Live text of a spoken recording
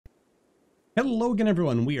Hello again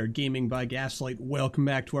everyone, we are GamingByGaslight. Welcome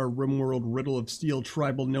back to our RimWorld Riddle of Steel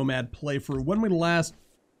Tribal Nomad playthrough. When we last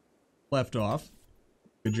left off,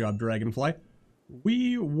 good job Dragonfly,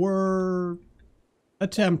 we were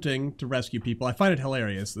attempting to rescue people. I find it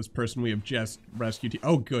hilarious, this person we have just rescued,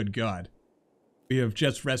 oh good god. We have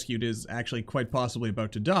just rescued is actually quite possibly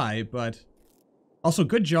about to die, but also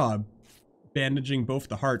good job bandaging both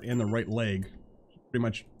the heart and the right leg pretty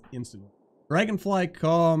much instantly. Dragonfly,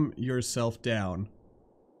 calm yourself down.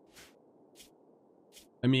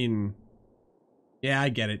 I mean, yeah, I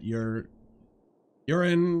get it. You're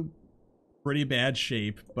in pretty bad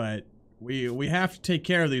shape, but we have to take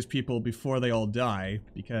care of these people before they all die,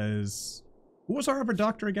 because who was our other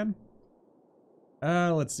doctor again?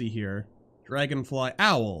 Let's see here. Dragonfly,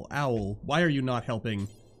 Owl, why are you not helping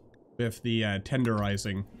with the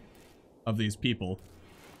tenderizing of these people?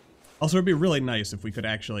 Also, it'd be really nice if we could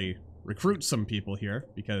actually recruit some people here,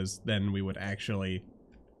 because then we would actually,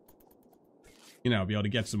 you know, be able to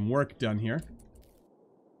get some work done here.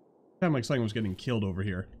 Sound like something was getting killed over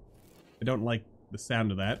here. I don't like the sound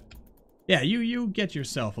of that. Yeah, you get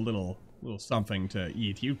yourself a little something to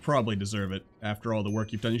eat. You probably deserve it after all the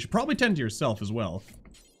work you've done. You should probably tend to yourself as well.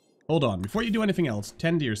 Hold on, before you do anything else,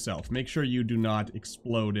 tend to yourself. Make sure you do not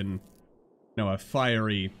explode in, you know, a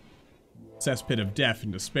fiery cesspit of death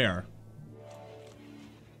and despair.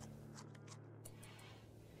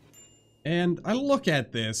 And I look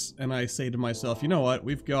at this and I say to myself, you know what?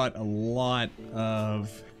 We've got a lot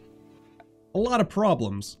of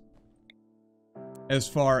problems as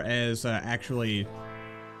far as actually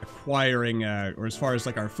acquiring, or as far as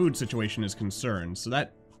like our food situation is concerned. So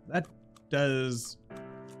that does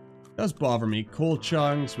bother me. Coal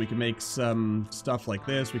chunks. We can make some stuff like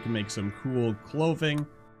this. We can make some cool clothing,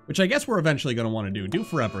 which I guess we're eventually going to want to do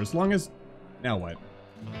forever, as long as. Now what?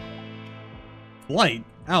 Blight?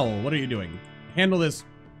 Owl, what are you doing? Handle this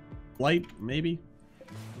blight, maybe?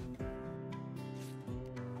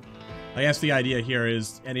 I guess the idea here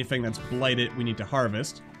is anything that's blighted we need to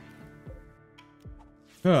harvest.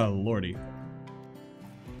 Oh, lordy.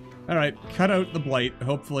 Alright, cut out the blight.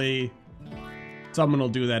 Hopefully someone will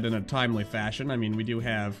do that in a timely fashion. I mean, we do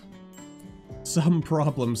have some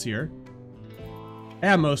problems here.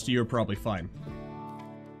 Yeah, most of you are probably fine.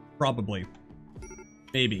 Probably.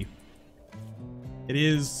 Maybe. It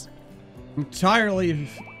is entirely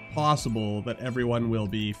possible that everyone will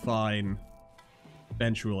be fine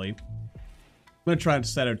eventually. I'm gonna try not to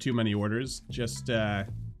set out too many orders, just get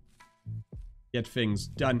things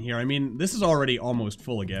done here. I mean, this is already almost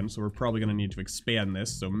full again, so we're probably gonna need to expand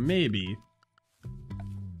this, so maybe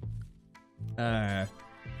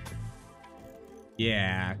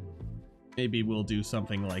yeah, maybe we'll do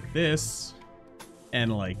something like this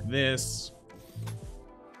and like this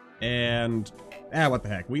and what the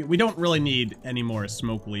heck. We don't really need any more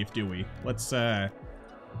smoke leaf, do we? Let's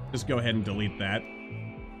just go ahead and delete that.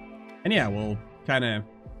 And yeah, we'll kind of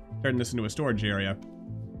turn this into a storage area.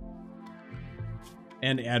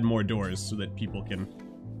 And add more doors so that people can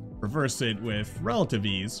traverse it with relative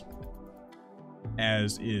ease,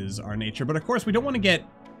 as is our nature. But of course, we don't want to get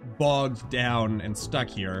bogged down and stuck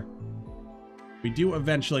here. We do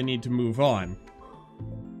eventually need to move on.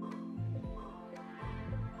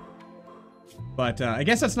 But I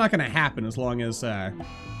guess that's not going to happen as long as,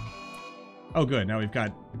 oh good, now we've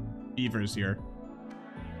got beavers here.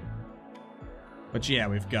 But yeah,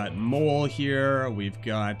 we've got mole here, we've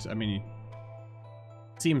got, I mean,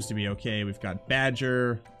 it seems to be okay. We've got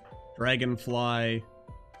badger, dragonfly.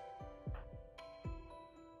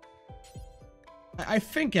 I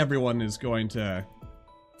think everyone is going to...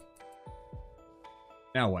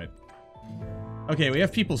 Now what? Okay, we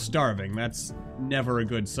have people starving. That's never a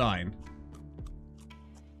good sign.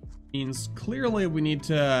 Means clearly we need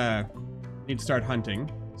to start hunting.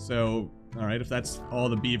 So, all right, if that's all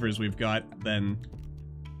the beavers we've got, then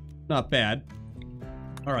not bad.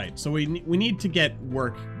 All right, so we need to get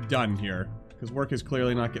work done here, because work is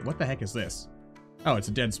clearly not what the heck is this? Oh, it's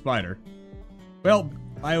a dead spider. Well,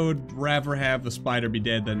 I would rather have the spider be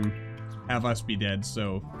dead than have us be dead,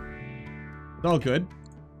 so it's all good.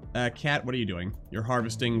 Cat, what are you doing? You're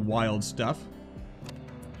harvesting wild stuff.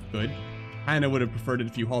 Good. Kinda would have preferred it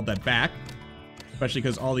if you hauled that back. Especially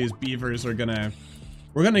because all these beavers are gonna...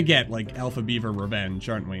 We're gonna get, like, alpha beaver revenge,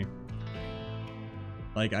 aren't we?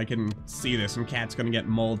 Like, I can see this, and Cat's gonna get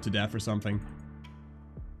mauled to death or something.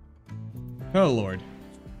 Oh, Lord.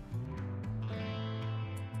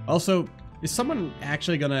 Also, is someone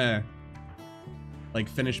actually gonna, like,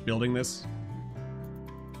 finish building this?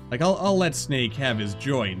 Like, I'll let Snake have his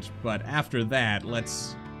joint, but after that,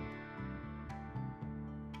 let's...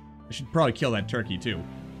 I should probably kill that turkey, too.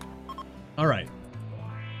 Alright.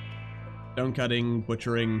 Stone cutting,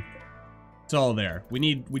 butchering. It's all there.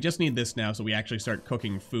 We just need this now so we actually start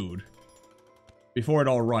cooking food. Before it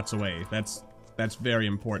all rots away. That's very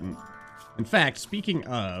important. In fact, speaking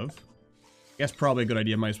of, I guess probably a good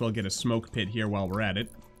idea, might as well get a smoke pit here while we're at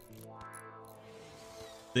it.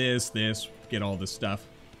 This, get all this stuff.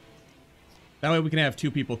 That way we can have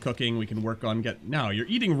 2 people cooking, we can work on No, you're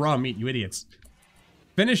eating raw meat, you idiots.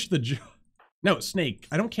 Finish the job. No, Snake,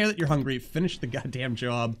 I don't care that you're hungry, finish the goddamn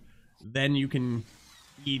job. Then you can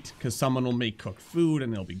eat, because someone will make cooked food,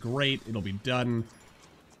 and it'll be great, it'll be done.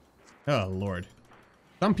 Oh, Lord.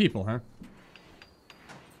 Some people, huh?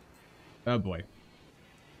 Oh, boy.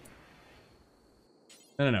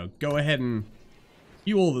 No. Go ahead and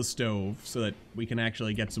fuel the stove so that we can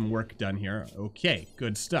actually get some work done here. Okay,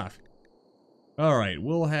 good stuff. Alright,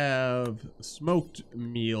 we'll have smoked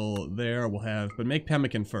meal there. We'll have... But make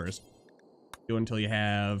pemmican first. Do until you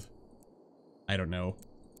have... I don't know.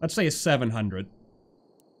 Let's say 700.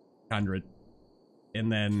 100.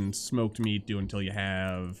 And then smoked meat do until you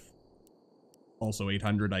have... Also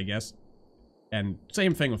 800, I guess. And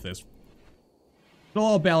same thing with this. It'll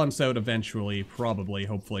all balance out eventually, probably,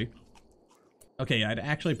 hopefully. Okay, I'd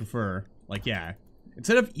actually prefer, like, yeah.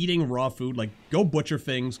 Instead of eating raw food, like, go butcher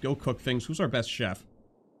things, go cook things. Who's our best chef?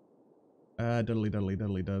 Dudley.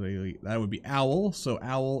 That would be Owl. So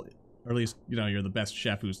Owl, or at least, you know, you're the best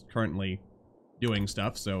chef who's currently doing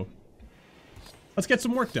stuff, so... Let's get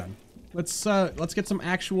some work done. Let's get some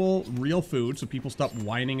actual, real food so people stop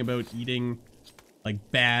whining about eating,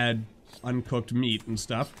 like, bad, uncooked meat and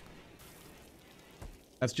stuff.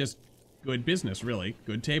 That's just good business, really.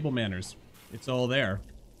 Good table manners. It's all there.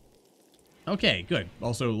 Okay, good.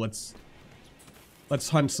 Also, let's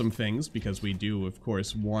hunt some things, because we do, of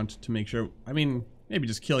course, want to make sure... I mean, maybe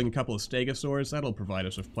just killing a couple of stegosaurs, that'll provide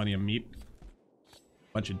us with plenty of meat.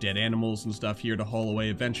 Bunch of dead animals and stuff here to haul away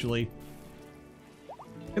eventually.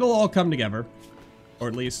 It'll all come together. Or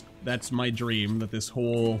at least, that's my dream, that this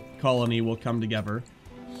whole colony will come together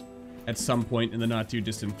at some point in the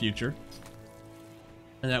not-too-distant future.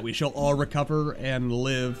 And that we shall all recover and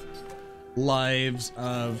live lives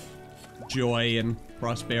of joy and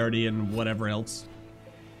prosperity and whatever else.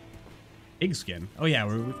 Pigskin. Oh yeah,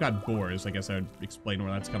 we've got boars. I guess I would explain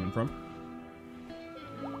where that's coming from.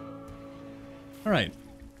 Alright.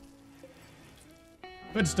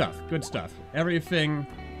 Good stuff, good stuff. Everything...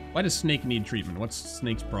 Why does Snake need treatment? What's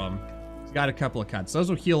Snake's problem? He's got a couple of cuts. Those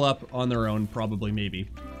will heal up on their own, probably, maybe.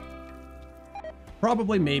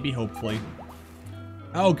 Probably, maybe, hopefully.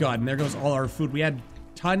 Oh god, and there goes all our food. We had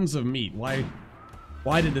tons of meat. Why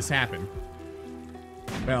did this happen?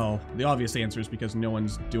 Well, the obvious answer is because no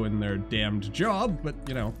one's doing their damned job, but,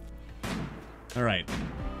 you know. Alright.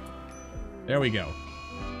 There we go.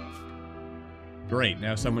 Great,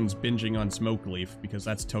 now someone's binging on smoke leaf, because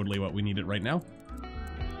that's totally what we needed right now.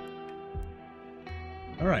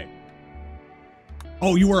 Alright.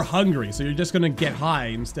 Oh, you were hungry, so you're just gonna get high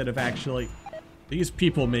instead of actually... These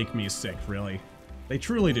people make me sick, really. They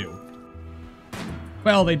truly do.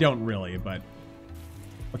 Well, they don't really, but...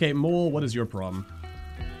 Okay, Mole, what is your problem?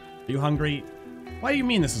 Are you hungry? Why do you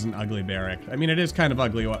mean this is an ugly barrack? I mean, it is kind of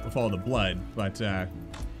ugly with all the blood, but,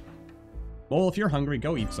 Mole, if you're hungry,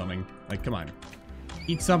 go eat something. Like, come on.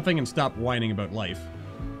 Eat something and stop whining about life.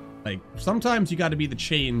 Like, sometimes you gotta be the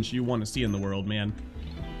change you want to see in the world, man.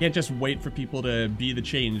 You can't just wait for people to be the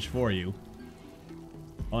change for you.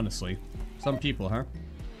 Honestly. Some people, huh?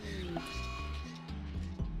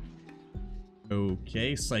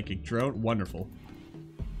 Okay, psychic drone. Wonderful.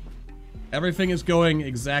 Everything is going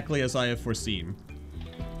exactly as I have foreseen.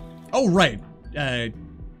 Oh, right. I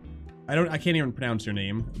can't even pronounce your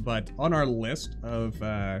name, but on our list of,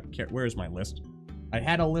 where's my list? I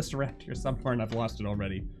had a list around here somewhere and I've lost it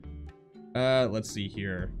already. Let's see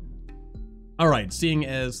here. Alright, seeing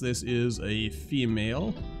as this is a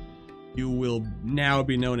female, you will now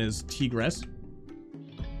be known as Tigress.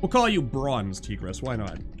 We'll call you Bronze Tigress, why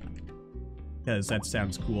not? Because that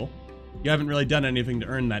sounds cool. You haven't really done anything to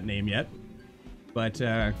earn that name yet. But,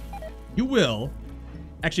 you will.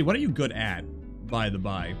 Actually, what are you good at, by the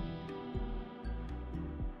by?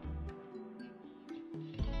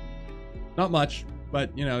 Not much,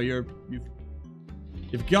 but, you know, you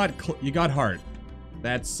got heart.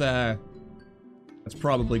 That's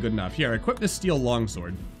probably good enough. Here, equip this steel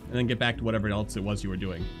longsword, and then get back to whatever else it was you were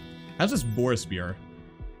doing. How's this boar spear?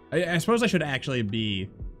 I suppose I should actually be,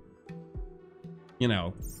 you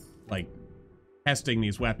know, like, testing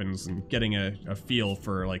these weapons and getting a feel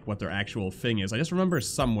for, like, what their actual thing is. I just remember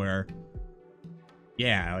somewhere,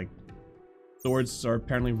 yeah, like, swords are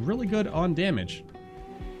apparently really good on damage.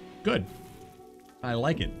 Good. I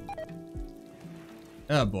like it.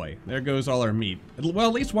 Oh boy, there goes all our meat. Well,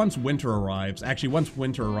 at least once winter arrives. Actually, once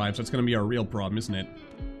winter arrives, that's gonna be our real problem, isn't it?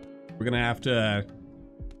 We're gonna have to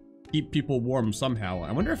keep people warm somehow.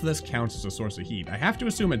 I wonder if this counts as a source of heat. I have to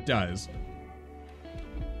assume it does.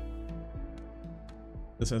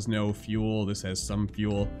 This has no fuel, this has some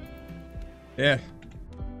fuel. Eh.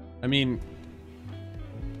 I mean,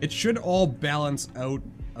 it should all balance out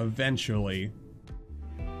eventually.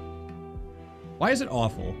 Why is it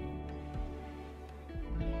awful?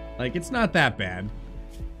 Like, it's not that bad.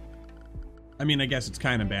 I mean, I guess it's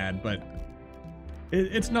kind of bad, but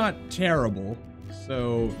it's not terrible.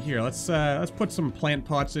 So here, let's put some plant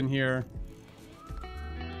pots in here,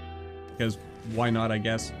 because why not? I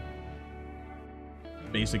guess.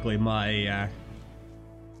 Basically, my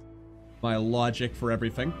my logic for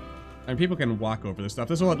everything. I mean, people can walk over this stuff.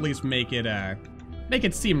 This will at least make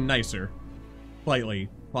it seem nicer, slightly,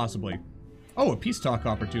 possibly. Oh, a peace talk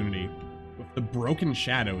opportunity. With the Broken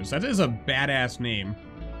Shadows. That is a badass name.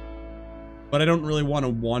 But I don't really want to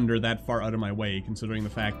wander that far out of my way, considering the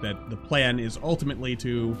fact that the plan is ultimately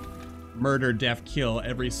to murder, death, kill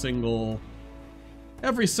every single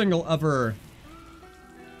other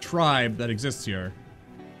tribe that exists here.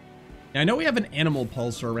 Now, I know we have an animal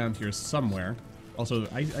pulsar around here somewhere. Also,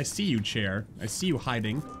 I see you, chair. I see you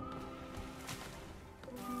hiding.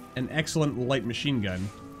 An excellent light machine gun.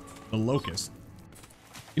 The Locust.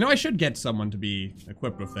 You know, I should get someone to be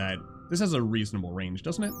equipped with that. This has a reasonable range,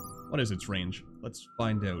 doesn't it? What is its range? Let's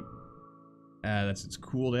find out. That's its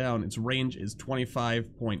cooldown. Its range is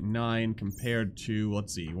 25.9 compared to,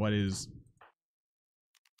 let's see, what is...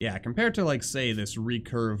 Yeah, compared to, like, say, this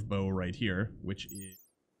recurve bow right here, which is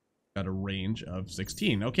got a range of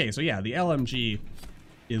 16. Okay, so yeah, the LMG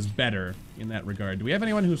is better in that regard. Do we have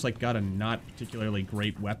anyone who's, like, got a not particularly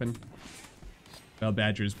great weapon? Well,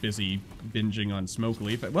 Badger's busy binging on Smoke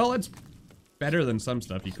Leaf. Well, it's better than some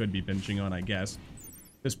stuff he could be binging on, I guess.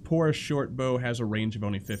 This poor short bow has a range of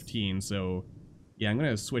only 15, so... Yeah, I'm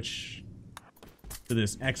gonna switch to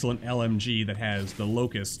this excellent LMG that has the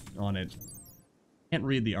Locust on it. Can't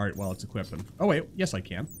read the art while it's equipping. Oh wait, yes I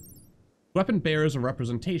can. Weapon bears a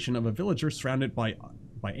representation of a villager surrounded by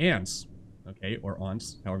ants. Okay, or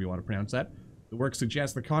aunts, however you want to pronounce that. The work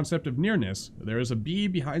suggests the concept of nearness. There is a bee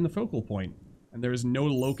behind the focal point. And there is no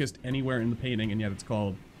locust anywhere in the painting, and yet it's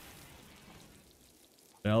called...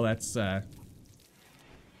 Well, that's, that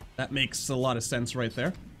makes a lot of sense right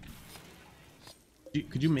there.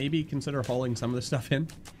 Could you maybe consider hauling some of this stuff in?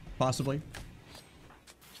 Possibly?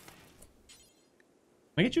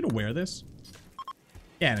 Can I get you to wear this?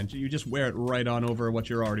 Yeah, and you just wear it right on over what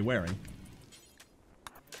you're already wearing.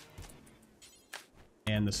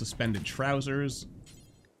 And the suspended trousers.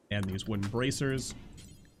 And these wooden bracers.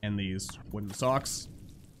 And these wooden socks.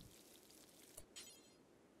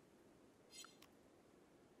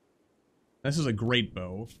 This is a great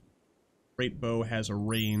bow. Great bow has a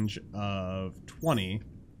range of 20.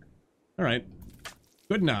 Alright.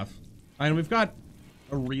 Good enough. And we've got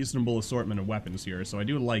a reasonable assortment of weapons here, so I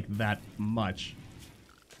do like that much.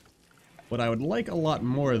 What I would like a lot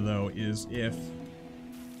more, though, is if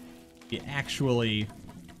we actually...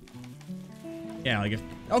 Yeah, like if...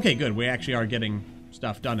 Okay, good. We actually are getting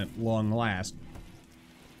stuff done at long last.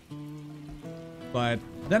 But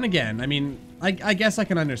then again, I mean, I guess I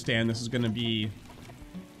can understand this is going to be...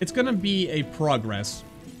 It's going to be a progress,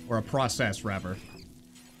 or a process, rather.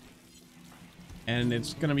 And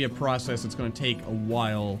it's going to be a process that's going to take a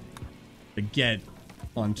while to get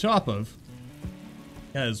on top of.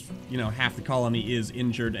 Because, you know, half the colony is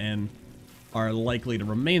injured and are likely to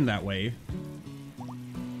remain that way.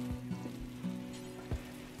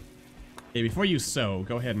 Okay, before you sew,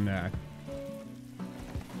 go ahead and,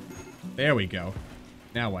 there we go.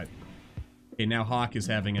 Now what? Okay, now Hawk is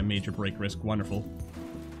having a major break risk. Wonderful.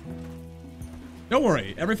 Don't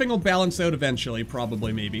worry, everything will balance out eventually,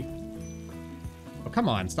 probably, maybe. Oh, come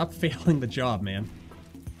on, stop failing the job, man.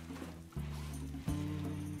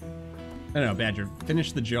 No, Badger,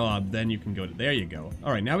 finish the job, then you can go to... There you go.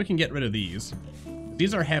 Alright, now we can get rid of these.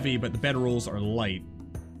 These are heavy, but the bedrolls are light.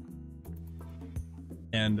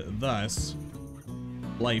 And thus,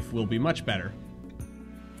 life will be much better.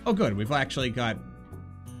 Oh good, we've actually got...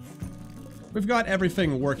 We've got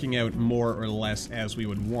everything working out more or less as we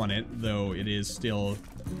would want it, though it is still...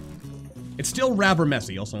 It's still rather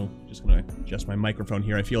messy. Also, just gonna adjust my microphone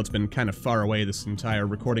here. I feel it's been kind of far away this entire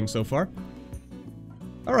recording so far.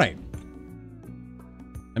 Alright.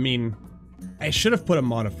 I mean, I should have put a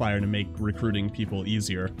modifier to make recruiting people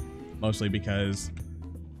easier. Mostly because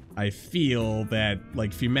I feel that,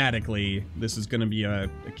 like, thematically, this is gonna be a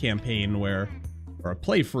campaign where... Or a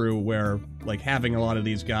playthrough where, like, having a lot of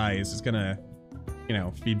these guys is gonna you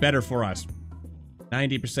know, be better for us.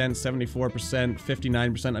 90%, 74%,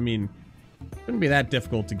 59%. I mean, it wouldn't be that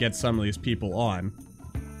difficult to get some of these people on.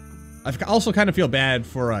 I also kind of feel bad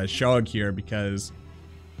for Shog here because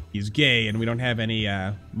he's gay and we don't have any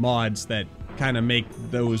mods that kind of make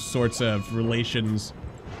those sorts of relations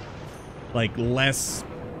like less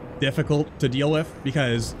difficult to deal with,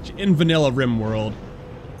 because in vanilla RimWorld,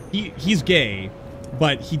 he's gay,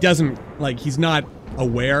 but he doesn't, like, he's not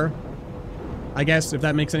aware, I guess, if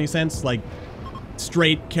that makes any sense. Like,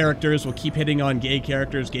 straight characters will keep hitting on gay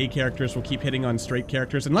characters will keep hitting on straight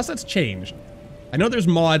characters, unless that's changed. I know there's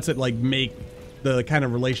mods that, like, make the kind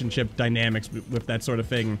of relationship dynamics with that sort of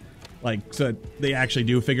thing, like, so they actually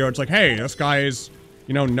do figure out, it's like, hey, this guy is,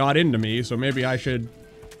 you know, not into me, so maybe I should,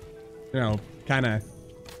 you know, kind of,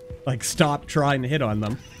 like, stop trying to hit on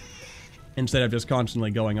them instead of just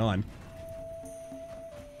constantly going on.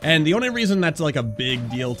 And the only reason that's, like, a big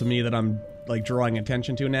deal to me that I'm, like, drawing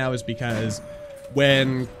attention to now is because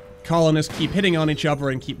when colonists keep hitting on each other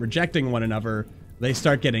and keep rejecting one another, they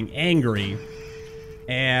start getting angry.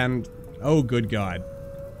 And, oh good god.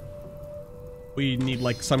 We need,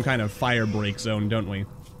 like, some kind of fire break zone, don't we?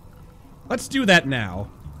 Let's do that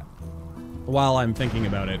now, while I'm thinking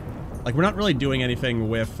about it. Like, we're not really doing anything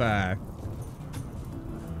with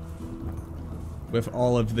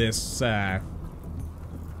all of this,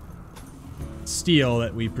 steel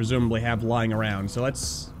that we presumably have lying around. So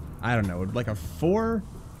let's, I don't know, would like a 4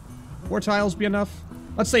 tiles be enough?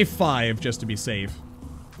 Let's say 5, just to be safe.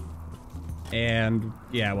 And,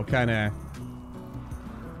 yeah, we'll kind of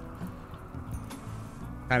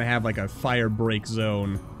have, like, a fire break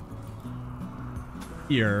zone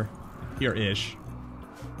here-ish.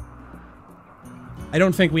 I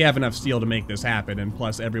don't think we have enough steel to make this happen, and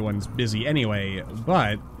plus everyone's busy anyway,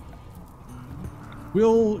 but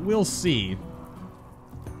we'll see.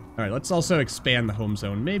 Alright, let's also expand the home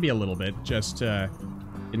zone, maybe a little bit, just to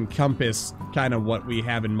encompass kind of what we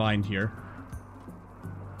have in mind here.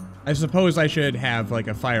 I suppose I should have, like,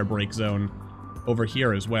 a fire break zone over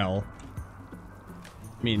here as well.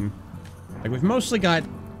 I mean, like, we've mostly got,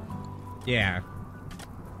 yeah.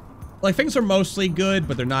 Like, things are mostly good,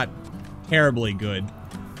 but they're not terribly good.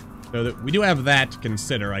 So that we do have that to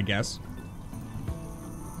consider, I guess.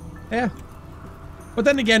 Yeah. But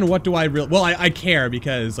then again, what do I well, I care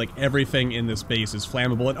because, like, everything in this base is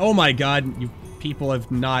flammable, and oh my god, you people have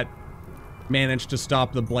not managed to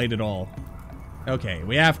stop the blight at all. Okay,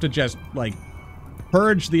 we have to just, like,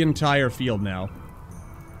 purge the entire field now.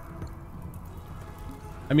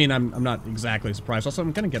 I mean, I'm not exactly surprised. Also,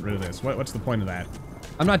 I'm gonna get rid of this. What's the point of that?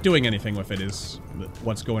 I'm not doing anything with it, is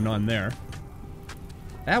what's going on there.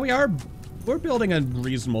 Yeah, we're building a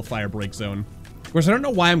reasonable fire break zone. Of course, I don't know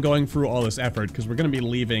why I'm going through all this effort, because we're gonna be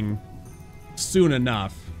leaving soon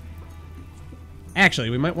enough. Actually,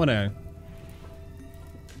 we might want to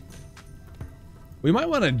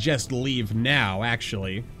just leave now,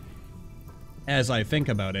 actually, as I think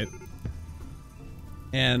about it.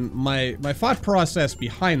 And my thought process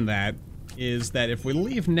behind that is that if we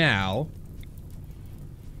leave now,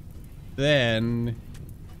 then,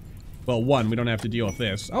 well, one, we don't have to deal with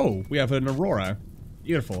this. Oh, we have an aurora.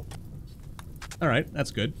 Beautiful. Alright,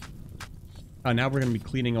 that's good. Oh, now we're gonna be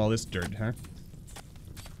cleaning all this dirt,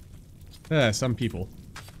 huh? Some people.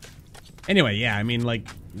 Anyway, yeah, I mean, like,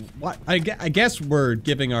 what? I guess we're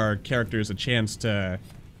giving our characters a chance to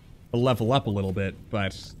level up a little bit,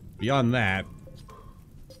 but beyond that,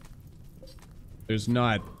 there's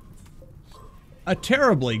not a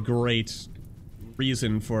terribly great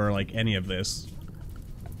reason for, like, any of this.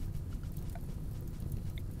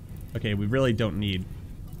 Okay, we really don't need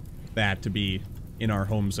that to be in our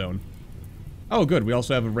home zone. Oh, good, we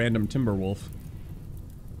also have a random timber wolf.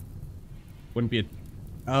 Wouldn't be a...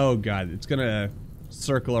 Oh, god, it's gonna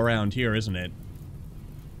circle around here, isn't it?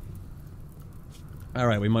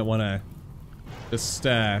 Alright, we might want to just,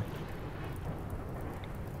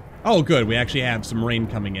 Oh, good, we actually have some rain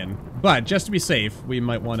coming in. But, just to be safe, we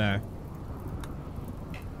might want to...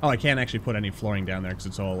 Oh, I can't actually put any flooring down there because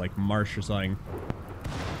it's all, like, marsh or something.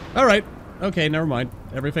 Alright, okay, never mind.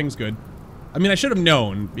 Everything's good. I mean, I should have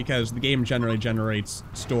known, because the game generally generates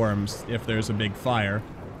storms if there's a big fire.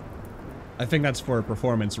 I think that's for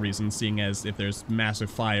performance reasons, seeing as if there's massive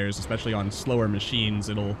fires, especially on slower machines,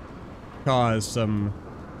 it'll cause some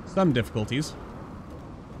difficulties.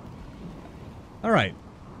 Alright.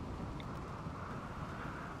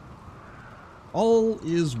 All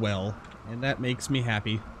is well, and that makes me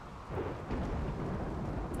happy.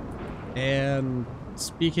 And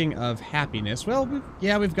speaking of happiness, well,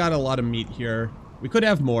 we've got a lot of meat here. We could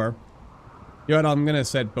have more. You know what, I'm gonna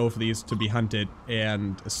set both of these to be hunted,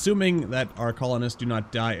 and assuming that our colonists do not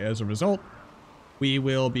die as a result, we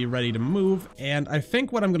will be ready to move. And I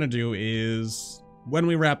think what I'm gonna do is, when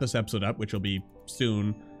we wrap this episode up, which will be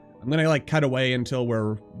soon, I'm gonna like cut away until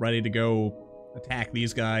we're ready to go attack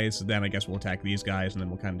these guys. Then I guess we'll attack these guys, and then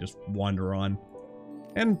we'll kind of just wander on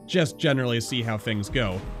and just generally see how things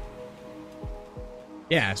go.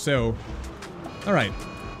 Yeah, so, all right.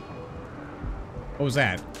 What was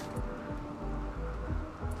that?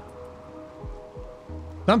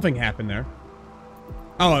 Something happened there.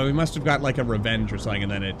 Oh, we must have got like a revenge or something,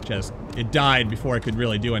 and then it died before it could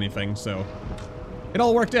really do anything, so it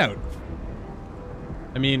all worked out.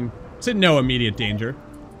 I mean, it's in no immediate danger.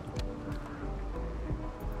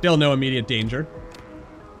 Still no immediate danger.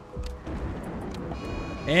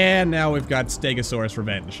 And now we've got Stegosaurus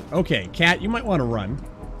Revenge. Okay, Cat, you might want to run.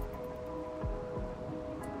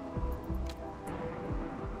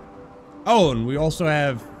 Oh, and we also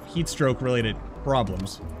have heat stroke related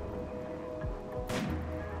problems.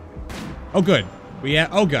 Oh, good.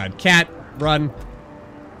 Oh, God. Cat, run.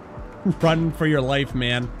 Run for your life,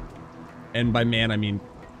 man. And by man, I mean...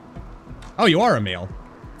 Oh, you are a male.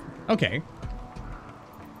 Okay.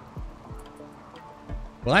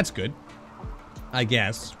 Well, that's good. I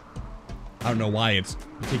guess. I don't know why it's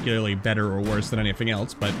particularly better or worse than anything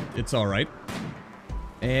else, but it's alright.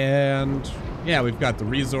 And... yeah, we've got the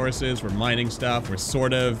resources. We're mining stuff. We're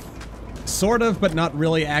sort of, but not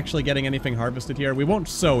really actually getting anything harvested here. We won't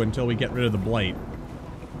sow until we get rid of the blight.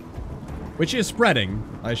 Which is spreading,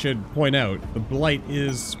 I should point out. The blight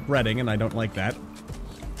is spreading, and I don't like that.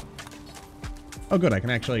 Oh, good, I can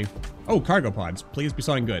actually... Oh, cargo pods. Please be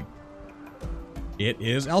something good. It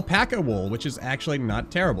is alpaca wool, which is actually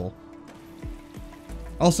not terrible.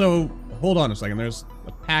 Also, hold on a second. There's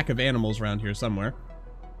a pack of animals around here somewhere.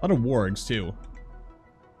 A lot of wargs, too.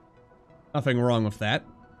 Nothing wrong with that.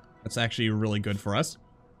 That's actually really good for us.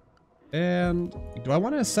 And do I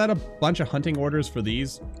want to set a bunch of hunting orders for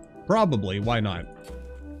these? Probably. Why not?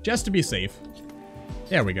 Just to be safe.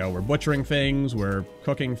 There we go. We're butchering things. We're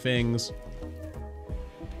cooking things.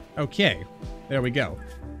 Okay. There we go.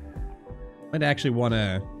 Might actually want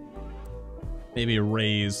to maybe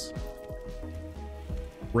raise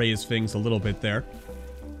things a little bit there.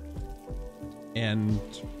 And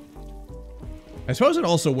I suppose it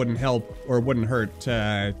also wouldn't help or wouldn't hurt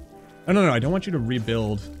to... Oh, no, I don't want you to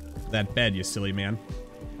rebuild that bed, you silly man.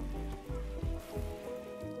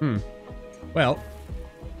 Well,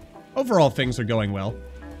 overall things are going well.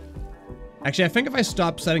 Actually, I think if I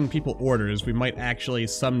stop setting people orders, we might actually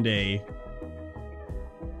someday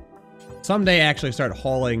actually start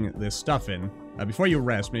hauling this stuff in. Before you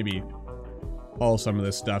rest, maybe haul some of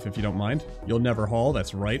this stuff if you don't mind. You'll never haul,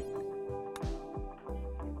 that's right.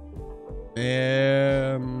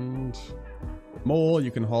 And... Mole, you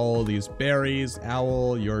can haul these berries.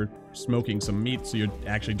 Owl, you're smoking some meat, so you're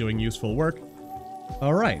actually doing useful work.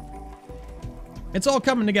 Alright. It's all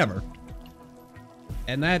coming together.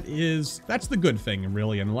 And that's the good thing,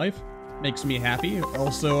 really, in life. Makes me happy.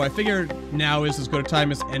 Also, I figure now is as good a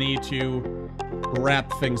time as any to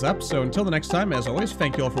wrap things up. So until the next time, as always,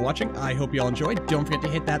 thank you all for watching. I hope you all enjoyed. Don't forget to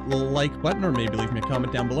hit that like button, or maybe leave me a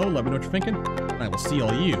comment down below. Let me know what you're thinking. And I will see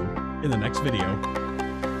all you in the next video.